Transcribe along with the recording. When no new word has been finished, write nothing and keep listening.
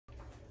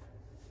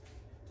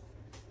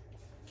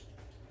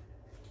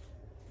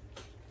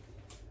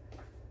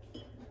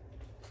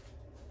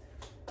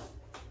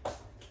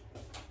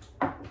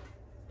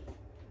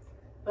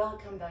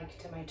Welcome back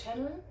to my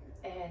channel,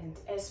 and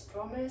as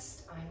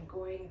promised I'm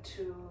going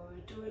to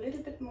do a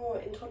little bit more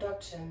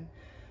introduction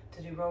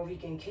to the raw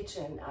vegan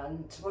kitchen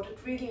and what it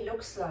really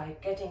looks like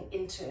getting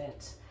into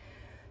it.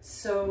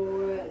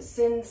 So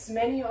since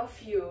many of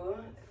you,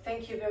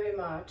 thank you very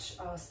much,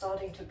 are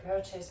starting to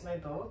purchase my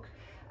book,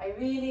 I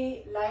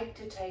really like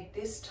to take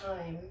this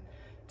time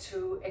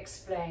to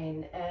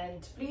explain,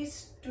 and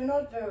please do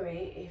not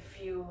worry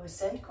if you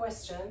send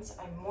questions.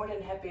 I'm more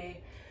than happy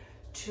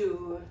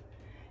to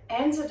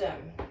answer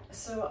them.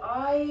 So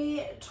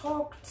I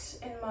talked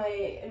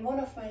in one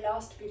of my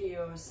last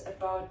videos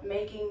about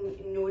making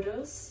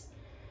noodles,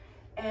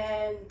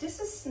 and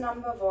this is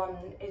number one.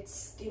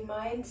 It's the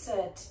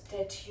mindset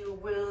that you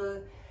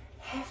will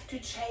have to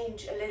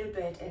change a little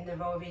bit in the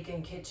raw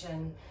vegan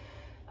kitchen.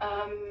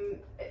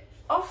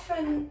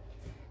 Often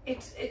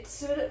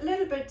it's a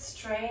little bit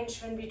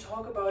strange when we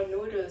talk about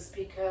noodles,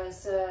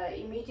 because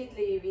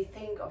immediately we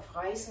think of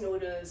rice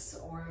noodles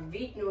or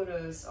wheat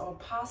noodles or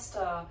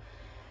pasta,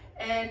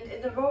 and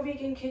in the raw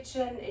vegan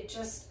kitchen it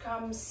just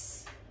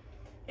comes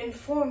in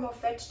form of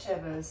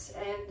vegetables.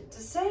 And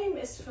the same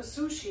is for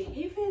sushi.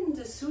 Even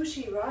the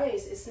sushi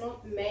rice is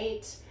not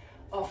made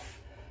of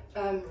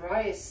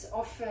rice.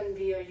 Often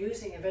we are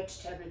using a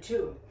vegetable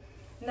too.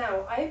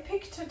 Now, I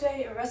picked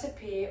today a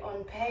recipe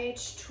on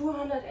page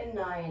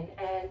 209,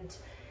 and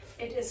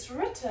it is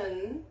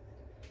written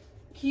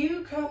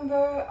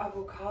cucumber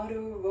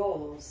avocado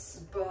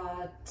rolls.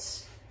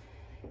 But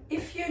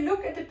if you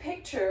look at the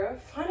picture,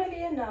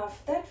 funnily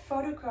enough, that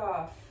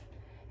photograph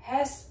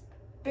has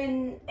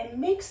been a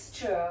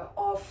mixture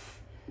of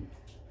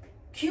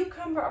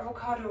cucumber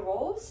avocado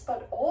rolls,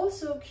 but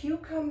also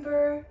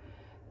cucumber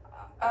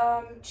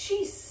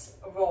cheese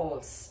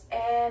rolls,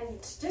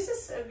 and this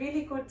is a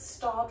really good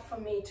start for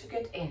me to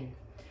get in.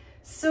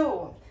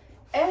 So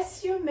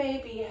as you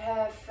maybe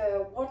have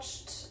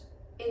watched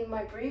in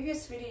my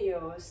previous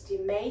videos the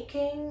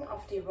making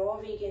of the raw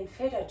vegan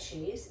feta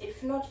cheese,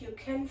 if not you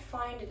can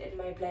find it in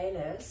my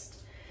playlist,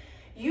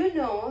 you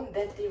know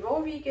that the raw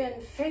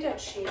vegan feta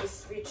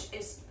cheese, which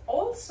is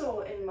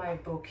also in my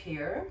book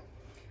here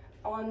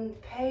on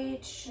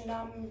page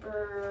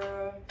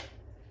number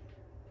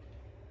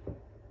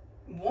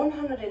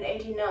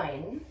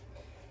 189,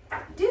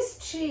 this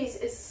cheese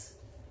is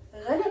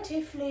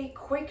relatively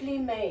quickly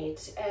made,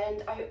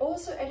 and I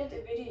also added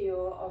a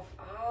video of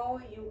how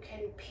you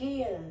can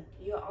peel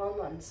your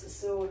almonds.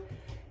 So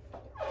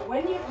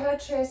when you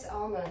purchase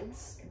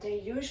almonds, they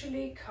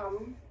usually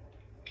come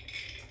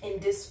in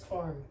this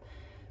form.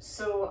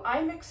 So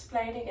I'm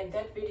explaining in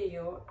that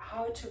video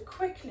how to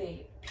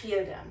quickly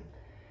peel them.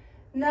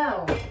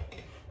 Now,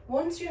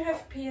 once you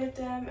have peeled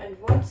them and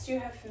once you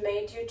have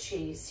made your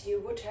cheese,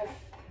 you would have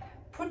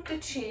put the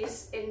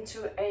cheese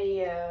into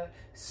a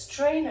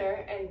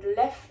strainer and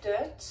left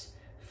it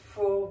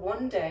for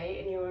one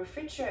day in your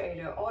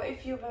refrigerator. Or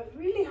if you were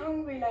really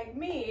hungry like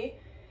me,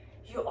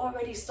 you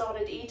already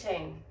started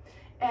eating.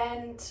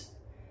 And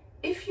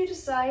if you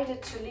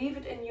decided to leave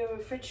it in your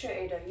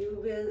refrigerator, you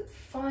will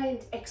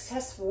find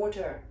excess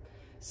water.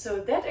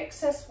 So that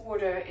excess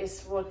water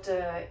is what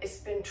is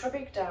been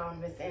dripping down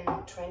within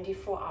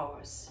 24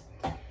 hours.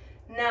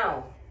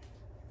 Now,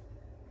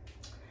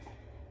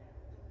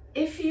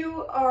 if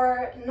you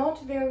are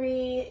not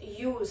very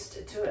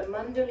used to a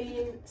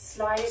mandolin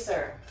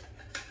slicer,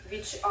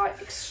 which are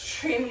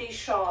extremely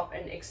sharp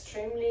and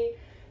extremely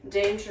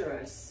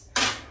dangerous,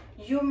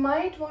 you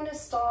might want to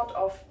start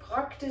off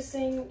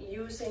practicing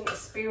using a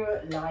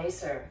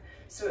spiralizer.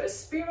 So a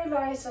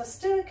spiralizer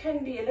still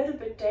can be a little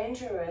bit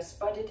dangerous,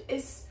 but it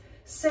is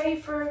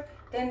safer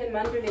than the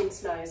mandolin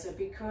slicer,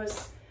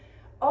 because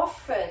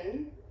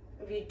often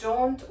we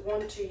don't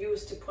want to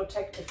use the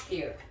protective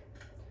gear.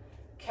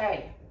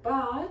 Okay,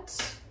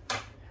 but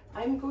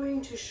I'm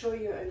going to show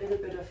you a little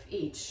bit of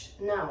each.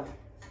 Now,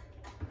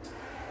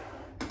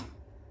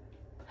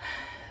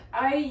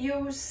 I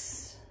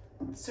use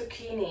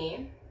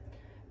zucchini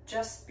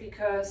just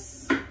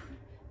because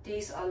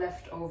these are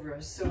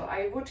leftovers. So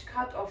I would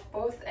cut off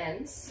both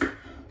ends,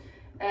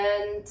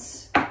 and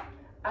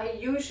I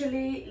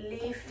usually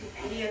leave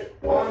the peel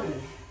on.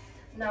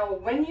 Now,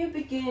 when you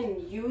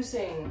begin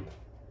using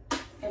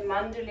a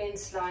mandolin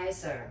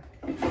slicer,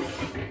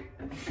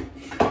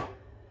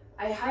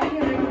 I highly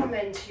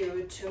recommend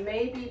you to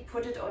maybe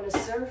put it on a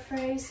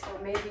surface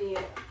or maybe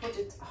put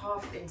it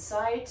half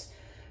inside.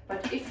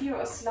 But if you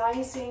are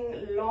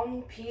slicing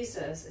long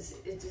pieces,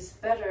 it is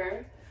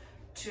better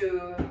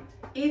to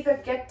either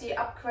get the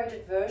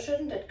upgraded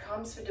version that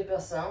comes with the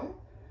basin,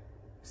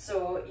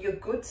 so your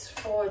goods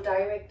fall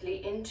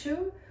directly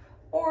into,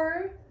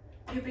 or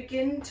you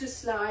begin to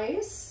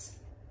slice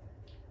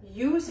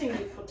using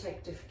the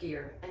protective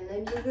gear, and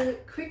then you will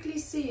quickly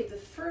see the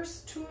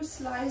first 2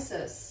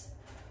 slices,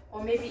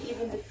 or maybe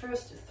even the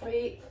first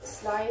 3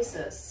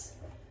 slices,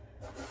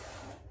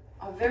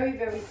 are very,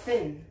 very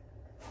thin,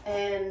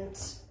 and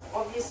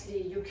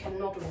obviously you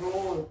cannot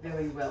roll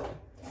very well.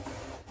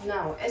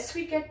 Now, as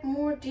we get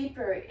more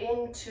deeper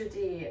into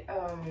the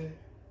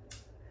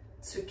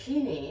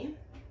zucchini,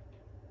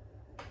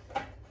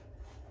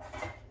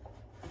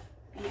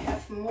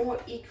 more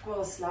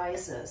equal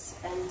slices,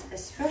 and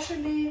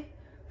especially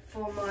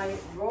for my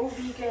raw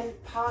vegan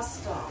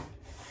pasta.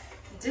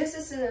 This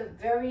is a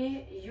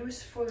very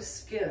useful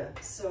skill.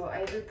 So I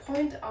will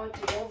point out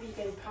the raw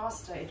vegan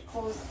pasta. It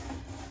calls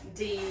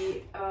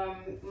the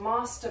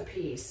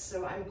masterpiece.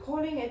 So I'm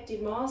calling it the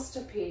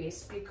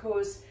masterpiece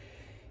because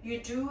you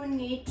do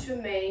need to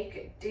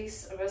make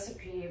this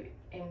recipe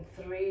in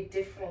 3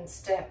 different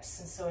steps.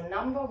 And so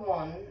number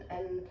 1,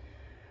 and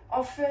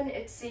often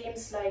it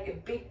seems like a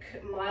big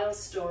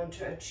milestone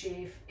to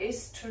achieve,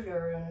 is to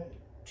learn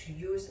to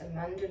use a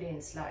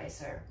mandolin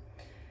slicer.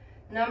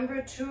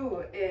 Number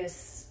 2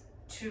 is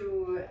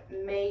to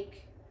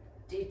make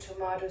the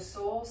tomato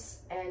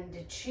sauce and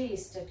the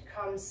cheese that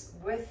comes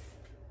with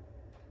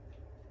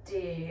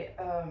the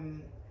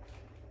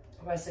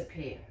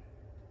recipe.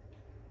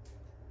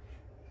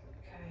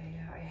 Okay,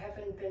 I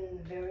haven't been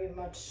very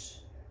much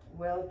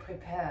well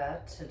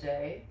prepared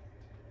today.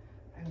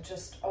 I'm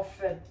just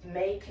offered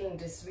making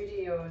these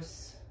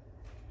videos.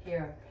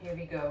 Here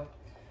we go.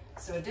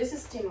 So this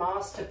is the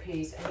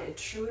masterpiece, and it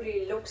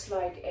truly looks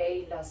like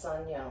a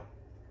lasagna.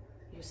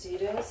 You see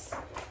this?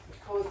 It's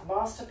called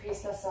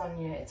Masterpiece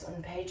Lasagna. It's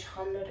on page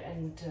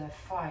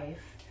 105.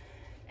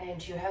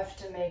 And you have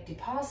to make the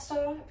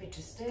pasta, which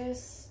is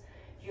this.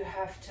 You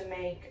have to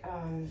make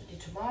the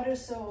tomato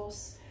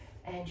sauce,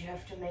 and you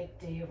have to make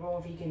the raw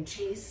vegan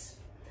cheese.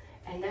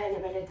 And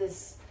then when it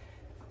is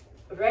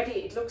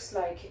ready, it looks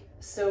like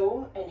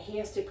so, and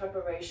here's the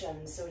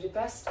preparation. So the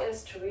best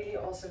is to really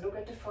also look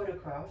at the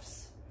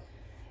photographs.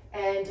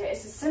 And there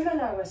is a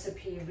similar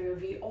recipe where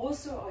we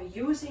also are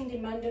using the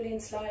mandolin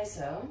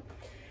slicer,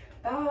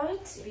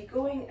 but we're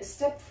going a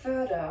step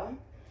further.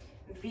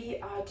 We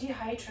are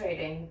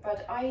dehydrating,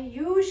 but I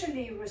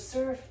usually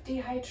reserve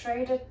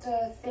dehydrated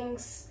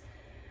things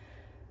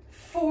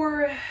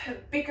for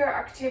bigger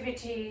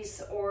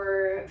activities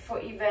or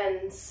for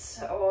events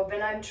or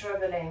when I'm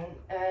traveling.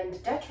 And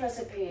that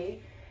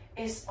recipe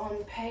is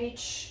on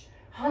page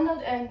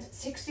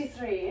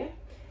 163.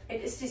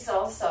 It is the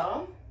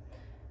salsa,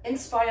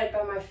 inspired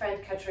by my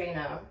friend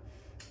Katrina.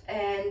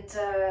 And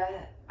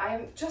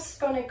I'm just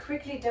gonna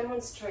quickly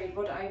demonstrate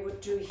what I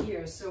would do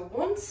here. So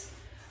once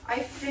I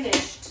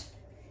finished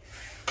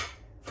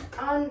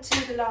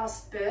until the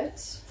last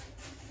bit,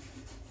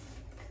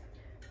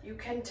 you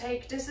can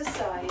take this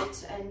aside,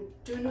 and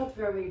do not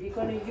worry, we're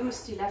gonna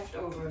use the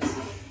leftovers.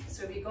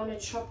 So we're gonna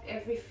chop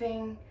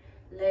everything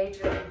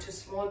later into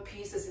small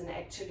pieces and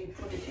actually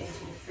put it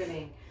into the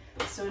filling.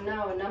 So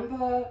now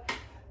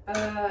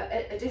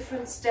a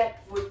different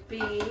step would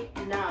be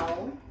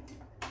now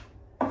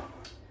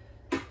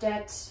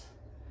that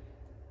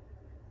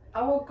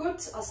our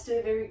goods are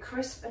still very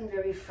crisp and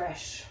very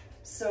fresh.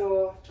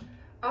 So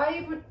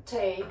I would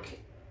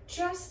take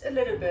just a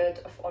little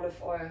bit of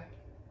olive oil,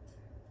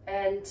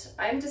 and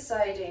I'm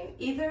deciding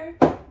either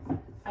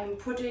I'm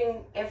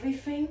putting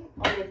everything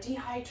on a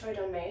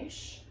dehydrator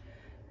mesh,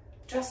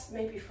 just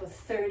maybe for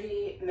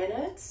 30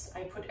 minutes,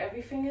 I put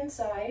everything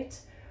inside,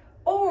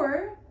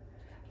 or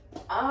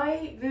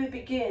I will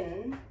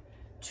begin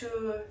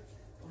to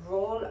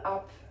roll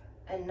up,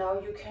 and now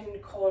you can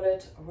call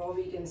it raw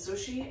vegan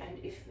sushi. And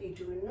if we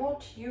do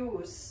not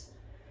use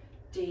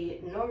the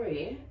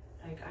nori,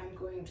 like I'm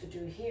going to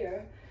do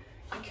here,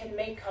 you can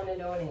make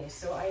cannelloni.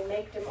 So I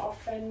make them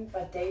often,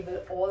 but they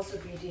will also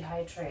be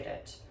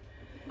dehydrated.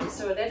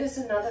 So that is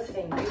another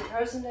thing. We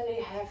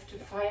personally have to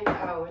find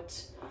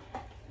out,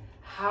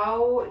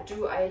 how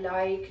do I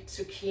like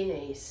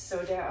zucchinis? So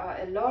there are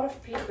a lot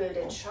of people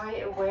that shy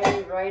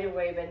away right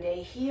away when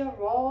they hear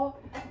raw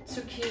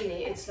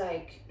zucchini. It's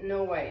like,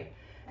 no way.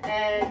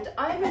 And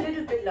I'm a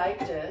little bit like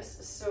this.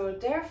 So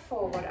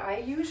therefore, what I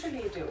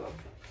usually do,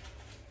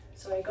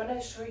 so I'm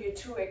gonna show you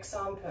 2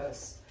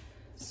 examples.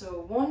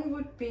 So one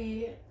would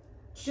be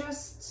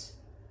just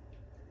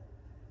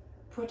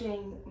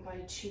putting my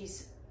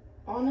cheese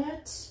on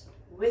it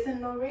with a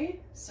nori.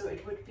 So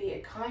it would be a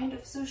kind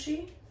of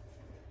sushi.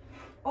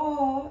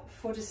 Or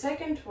for the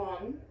second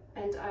one,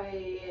 and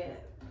I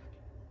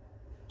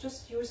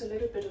just use a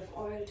little bit of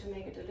oil to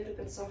make it a little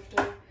bit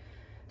softer.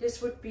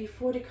 This would be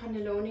for the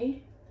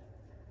cannelloni.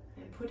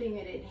 I'm putting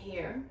it in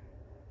here.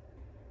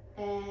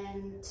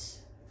 And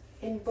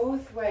in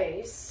both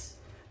ways,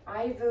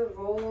 I will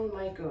roll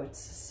my goods.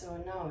 So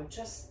now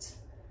just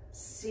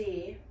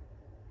see,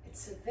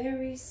 it's a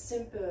very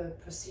simple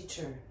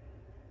procedure.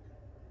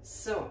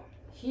 So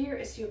here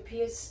is your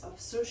piece of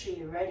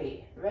sushi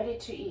ready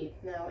to eat.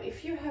 Now,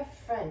 if you have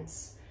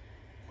friends,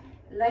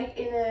 like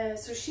in a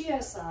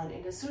sushi-san,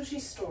 in a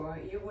sushi store,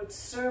 you would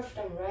serve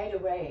them right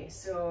away.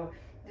 So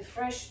the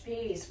fresh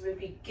piece will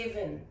be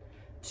given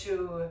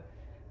to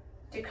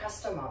the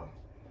customer.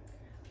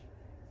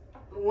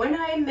 When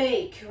I'm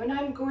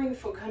going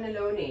for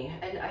cannelloni,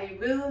 and I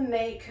will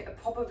make a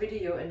proper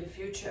video in the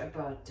future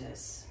about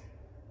this,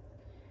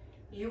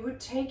 you would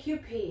take your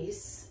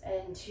piece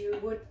and you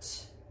would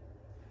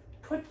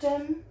put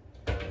them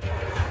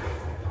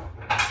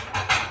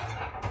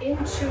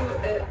into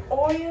an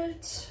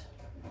oiled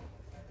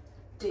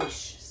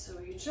dish. So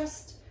you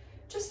just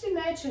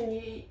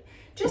imagine,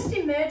 just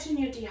imagine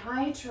your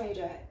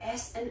dehydrator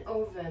as an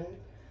oven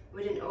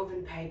with an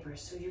oven paper.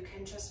 So you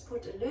can just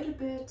put a little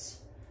bit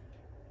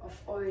of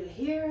oil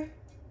here.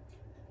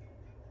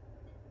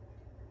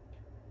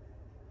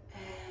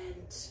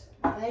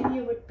 And then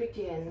you would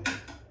begin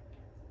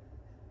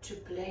to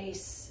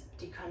place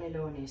the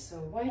cannelloni. So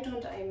why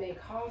don't I make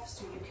half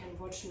so you can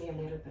watch me a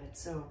little bit.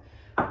 So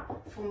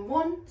from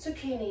one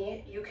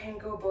zucchini you can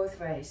go both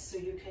ways. So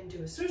you can do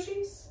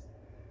sushis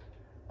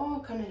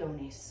or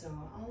cannelloni. So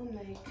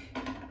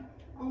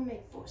I'll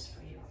make both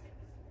for you.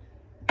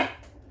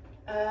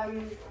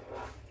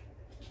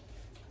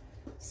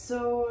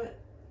 So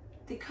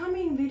the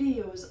coming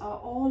videos are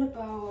all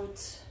about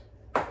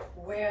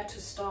where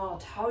to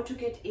start, how to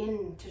get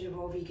into the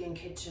raw vegan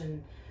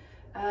kitchen.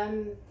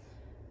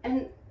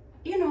 And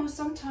you know,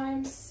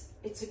 sometimes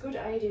it's a good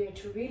idea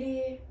to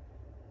really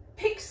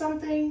pick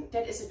something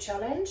that is a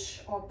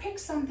challenge, or pick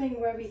something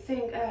where we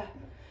think,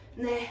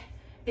 nah,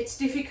 it's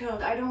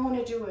difficult, I don't want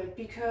to do it.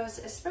 Because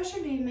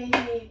especially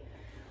maybe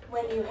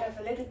when you have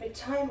a little bit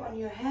time on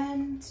your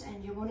hand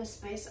and you want to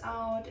space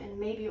out, and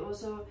maybe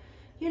also,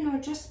 you know,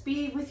 just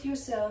be with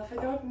yourself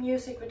without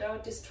music,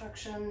 without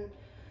distraction,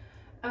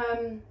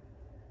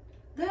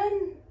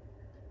 then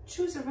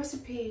choose a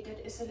recipe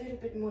that is a little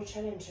bit more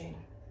challenging.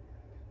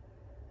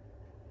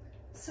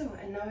 So,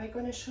 and now I'm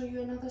going to show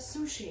you another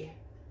sushi.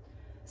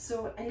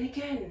 So, and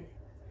again,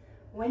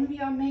 when we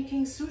are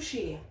making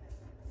sushi,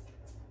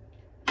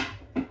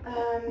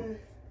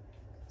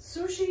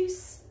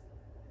 sushis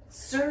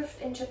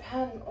served in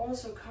Japan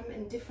also come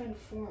in different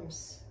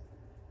forms.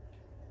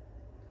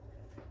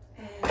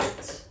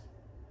 And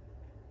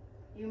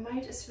you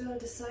might as well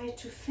decide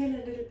to fill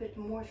a little bit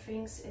more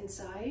things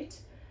inside.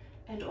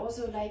 And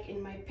also, like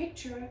in my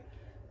picture,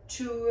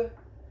 to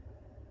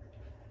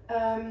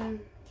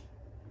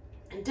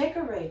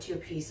decorate your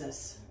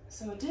pieces.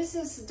 So this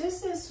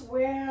is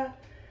where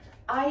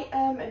I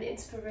am an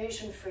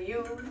inspiration for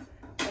you,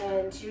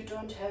 and you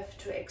don't have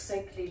to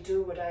exactly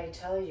do what I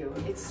tell you.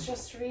 It's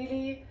just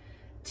really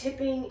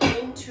tipping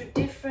into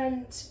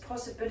different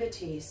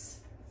possibilities.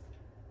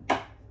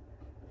 Okay,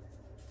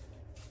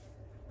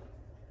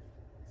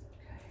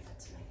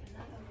 let's make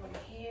another one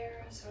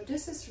here. So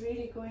this is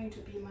really going to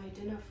be my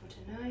dinner for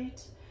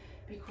tonight,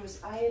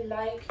 because I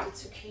like the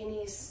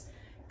zucchinis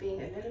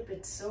being a little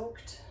bit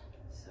soaked.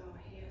 So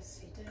here,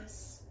 see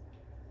this.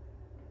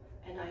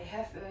 And I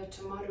have a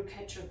tomato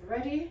ketchup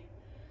ready.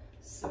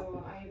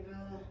 So I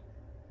will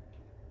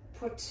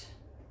put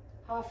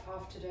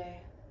half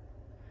today.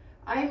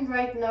 I'm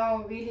right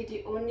now really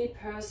the only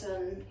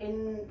person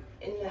in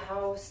the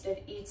house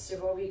that eats the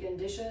raw vegan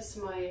dishes.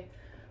 My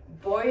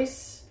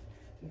boys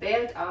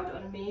bailed out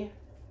on me,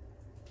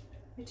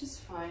 which is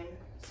fine.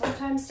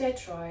 Sometimes they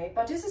try,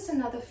 but this is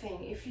another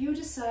thing. If you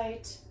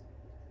decide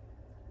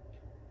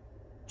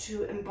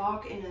to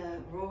embark in a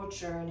raw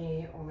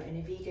journey or in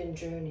a vegan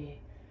journey,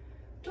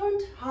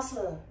 don't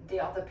hustle the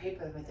other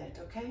people with it,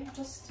 okay?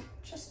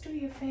 Just do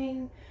your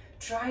thing,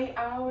 try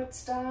out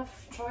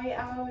stuff, try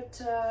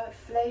out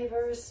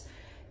flavors.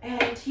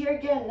 And here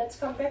again, let's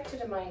come back to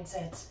the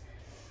mindset.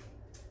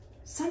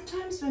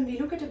 Sometimes when we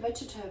look at a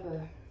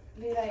vegetable,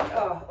 we're like,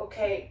 oh,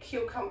 okay,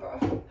 cucumber.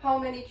 How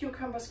many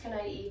cucumbers can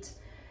I eat?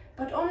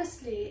 But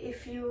honestly,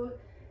 if you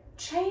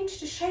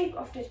change the shape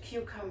of that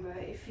cucumber,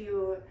 if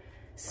you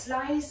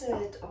slice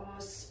it or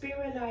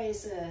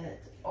spiralize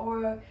it,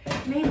 or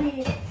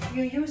maybe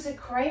you use a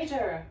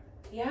grater,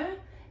 yeah,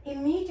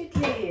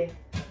 immediately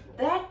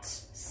that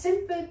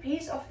simple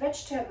piece of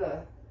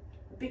vegetable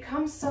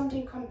becomes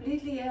something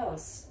completely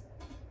else.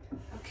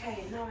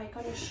 Okay, now I'm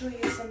gonna show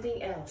you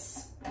something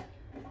else.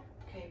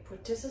 Okay,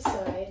 put this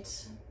aside.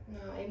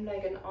 Now I'm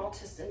like an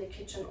artist in the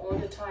kitchen all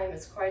the time.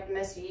 It's quite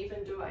messy,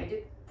 even though I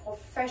did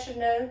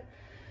professional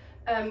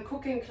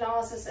cooking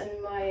classes,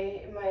 and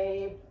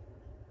my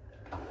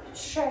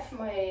chef,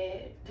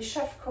 the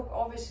chef cook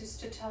always used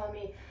to tell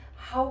me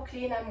how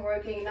clean I'm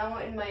working. Now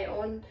in my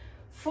own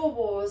four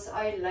walls,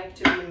 I like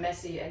to be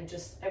messy and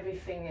just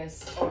everything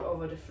is all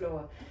over the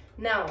floor.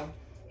 Now,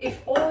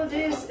 if all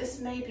this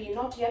is maybe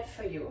not yet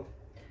for you,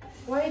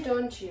 why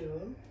don't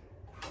you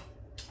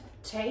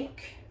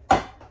take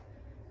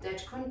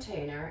that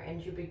container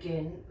and you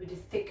begin with the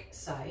thick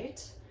side,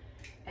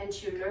 and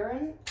you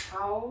learn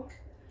how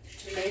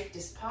to make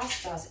these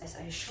pastas as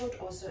I showed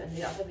also in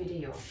the other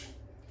video.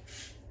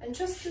 And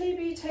just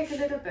maybe take a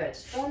little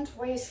bit, don't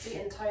waste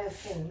the entire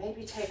thing,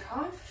 maybe take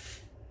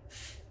half.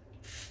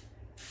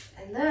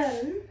 And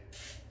then,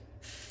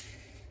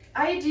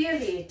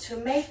 ideally, to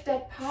make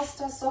that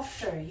pasta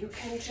softer, you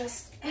can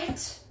just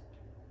add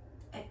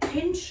a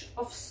pinch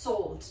of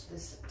salt.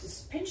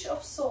 This pinch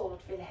of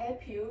salt will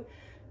help you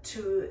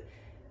to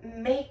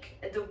make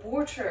the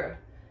water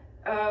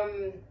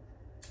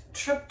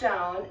trip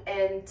down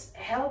and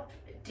help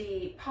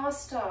the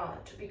pasta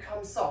to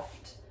become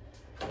soft.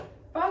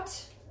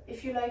 But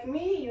if you like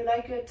me, you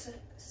like it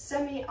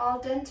semi al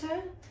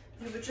dente,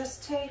 you would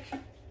just take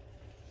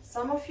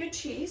some of your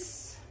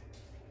cheese.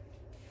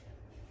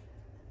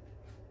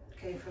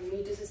 Okay, for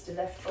me this is the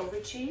leftover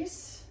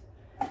cheese.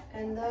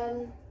 And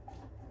then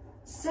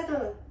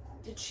settle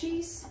the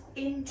cheese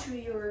into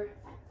your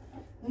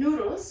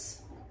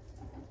noodles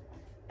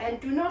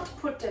and do not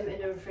put them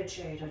in the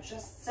refrigerator.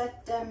 Just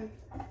set them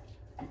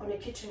on a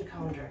kitchen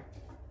counter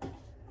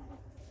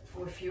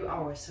for a few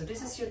hours. So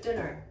this is your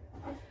dinner.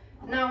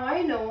 Now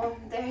I know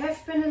there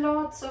have been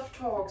lots of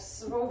talks.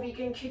 The raw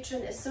vegan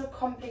kitchen is so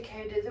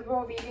complicated. The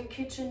raw vegan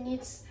kitchen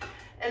needs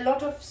a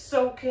lot of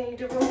soaking.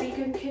 The raw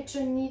vegan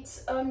kitchen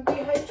needs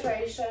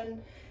dehydration.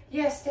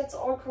 Yes, that's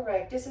all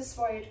correct. This is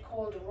why it's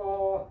called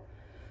raw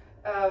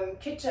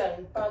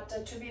kitchen.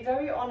 But to be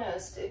very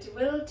honest, it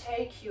will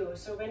take you.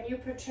 So when you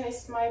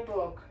purchased my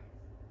book,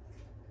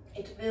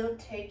 it will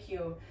take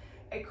you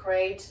a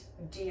great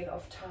deal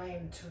of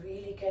time to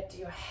really get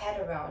your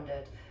head around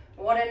it.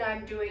 What am I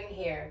doing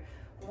here?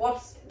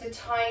 What's the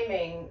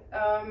timing?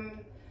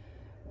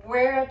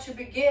 Where to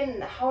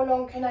begin? How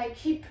long can I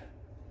keep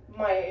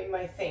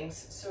my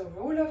things? So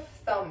rule of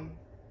thumb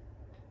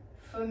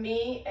for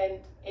me and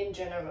in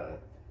general,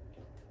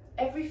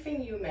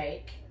 everything you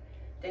make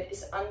that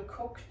is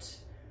uncooked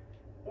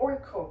or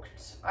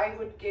cooked, I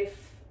would give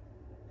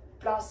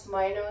plus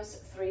minus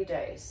 3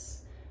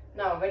 days.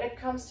 Now, when it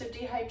comes to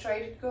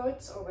dehydrated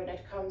goods or when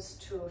it comes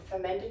to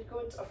fermented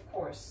goods, of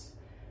course,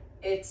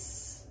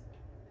 it's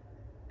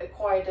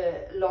quite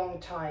a long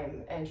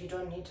time and you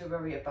don't need to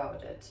worry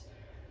about it.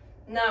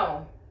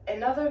 Now,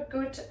 another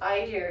good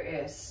idea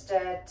is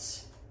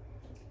that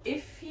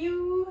if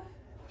you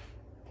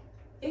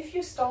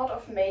start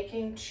off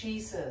making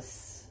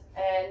cheeses,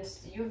 and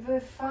you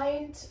will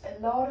find a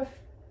lot of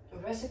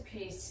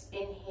recipes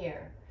in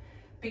here,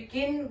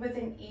 begin with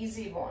an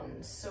easy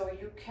one. So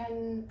you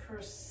can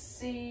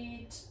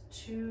proceed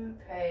to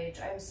page,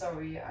 I'm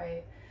sorry,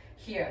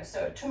 here.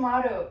 So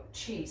tomato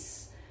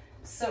cheese.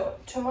 So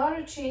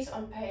tomato cheese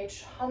on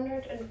page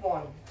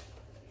 101.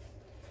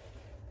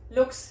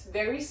 Looks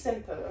very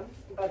simple,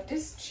 but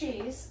this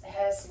cheese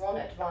has one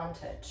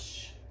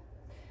advantage.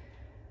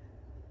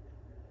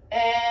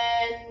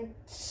 And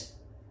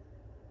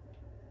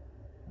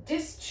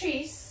this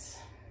cheese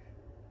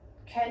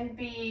can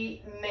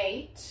be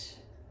made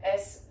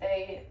as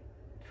a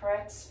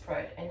bread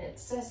spread, and it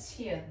says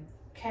here,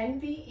 can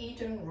be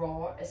eaten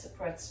raw as a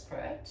bread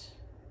spread,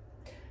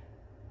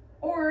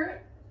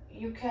 or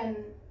you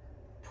can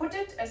put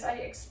it, as I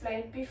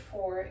explained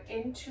before,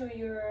 into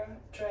your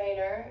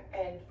drainer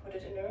and put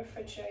it in the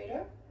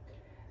refrigerator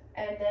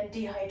and then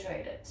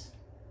dehydrate it.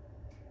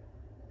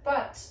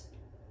 But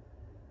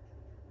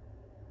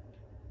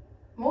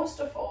most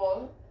of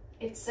all,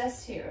 it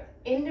says here,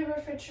 in the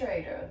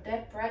refrigerator,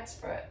 that bread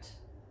spread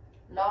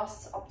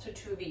lasts up to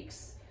 2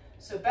 weeks.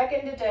 So back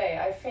in the day,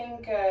 I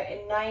think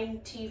in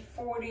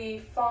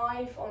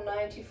 1945 or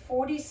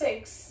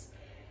 1946,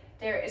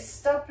 they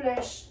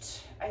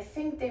established, I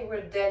think they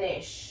were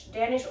Danish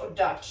or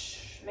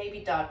Dutch,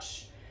 maybe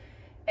Dutch,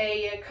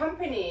 a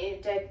company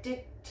that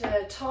did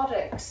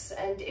Tardex.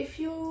 And if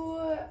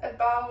you're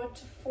about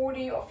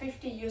 40 or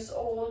 50 years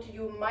old,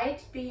 you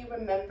might be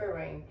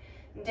remembering.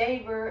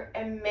 They were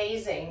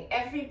amazing.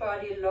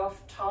 Everybody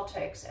loved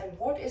Tardex. And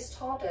what is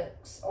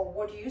Tardex, or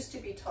what used to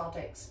be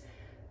Tardex?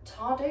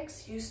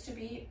 Tardex used to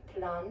be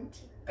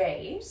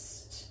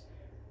plant-based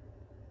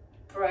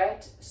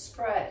bread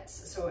spreads.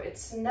 So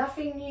it's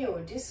nothing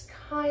new. This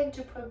kind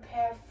to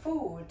prepare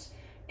food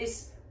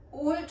is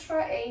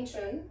ultra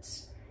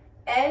ancient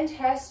and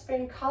has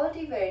been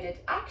cultivated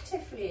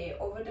actively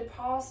over the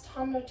past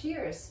 100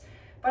 years.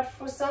 But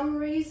for some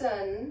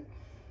reason,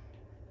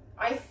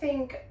 I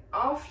think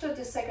after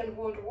the Second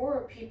World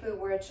War, people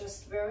were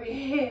just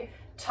very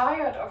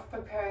tired of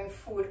preparing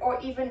food, or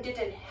even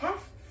didn't have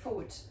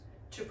food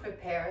to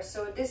prepare.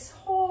 So this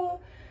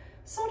whole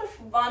sort of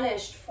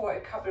vanished for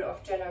a couple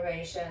of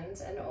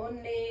generations, and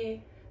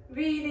only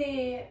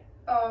really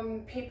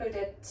people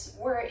that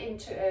were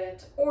into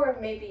it, or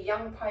maybe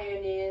young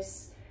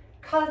pioneers,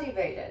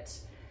 cultivated.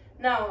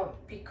 Now,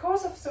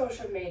 because of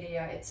social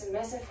media, it's a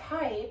massive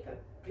hype,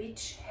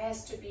 which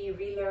has to be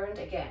relearned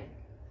again.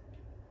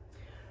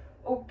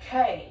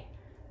 Okay,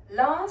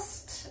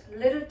 last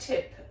little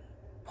tip.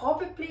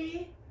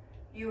 Probably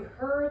you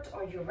heard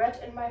or you read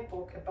in my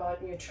book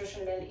about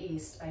nutritional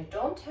yeast. I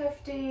don't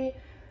have the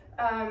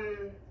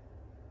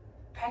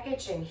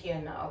packaging here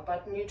now,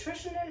 but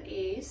nutritional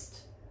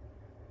yeast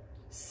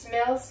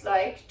smells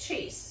like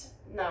cheese.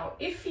 Now,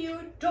 if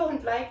you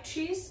don't like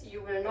cheese,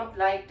 you will not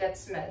like that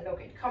smell.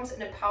 Look, it comes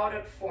in a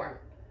powdered form.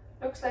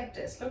 Looks like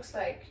this.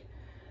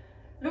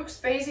 Looks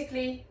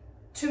basically,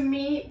 to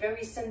me,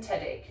 very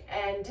synthetic.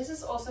 And this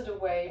is also the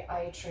way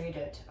I treat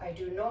it. I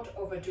do not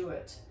overdo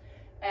it.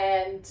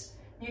 And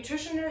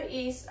nutritional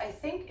yeast, I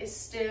think, is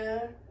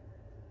still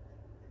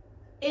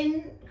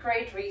in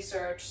great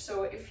research.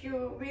 So if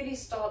you really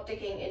start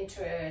digging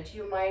into it,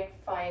 you might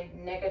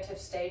find negative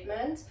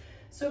statements.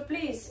 So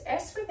please,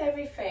 as with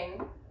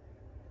everything,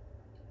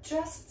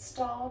 just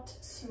start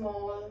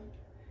small,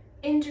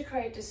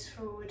 integrate this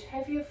food,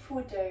 have your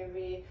food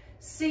diary,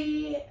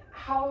 see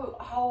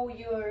how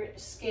your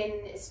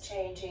skin is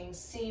changing,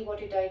 see what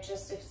your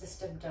digestive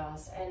system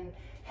does. And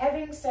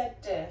having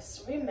said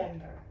this,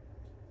 remember,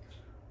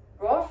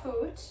 raw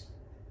food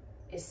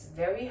is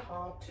very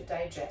hard to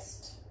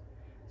digest.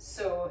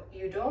 So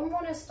you don't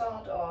want to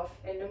start off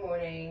in the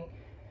morning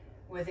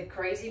with a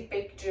crazy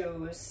big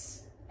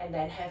juice and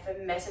then have a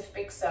massive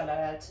big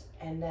salad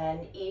and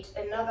then eat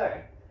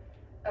another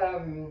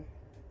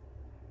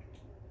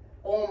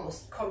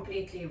almost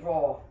completely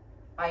raw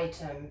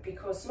item,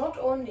 because not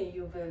only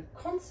you will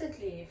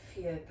constantly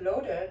feel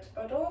bloated,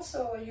 but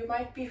also you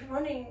might be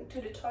running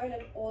to the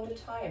toilet all the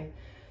time.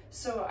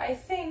 So I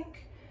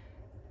think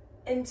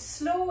in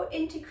slow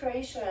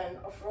integration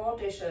of raw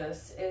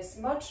dishes is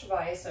much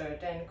wiser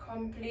than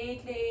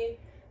completely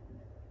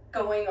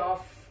going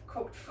off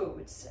cooked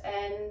foods.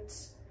 And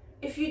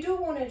if you do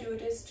want to do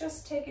this,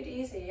 just take it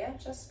easy, yeah?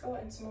 Just go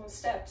in small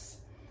steps.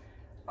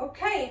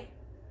 Okay,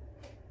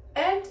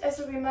 and as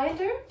a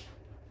reminder,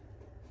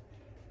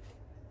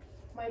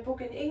 my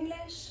book in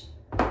English,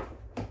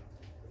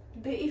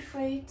 Be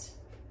Afraid,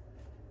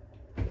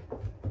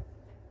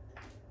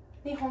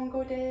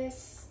 Nihongo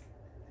desu,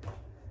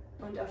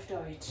 und auf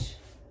Deutsch.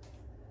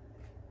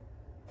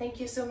 Thank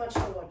you so much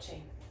for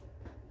watching.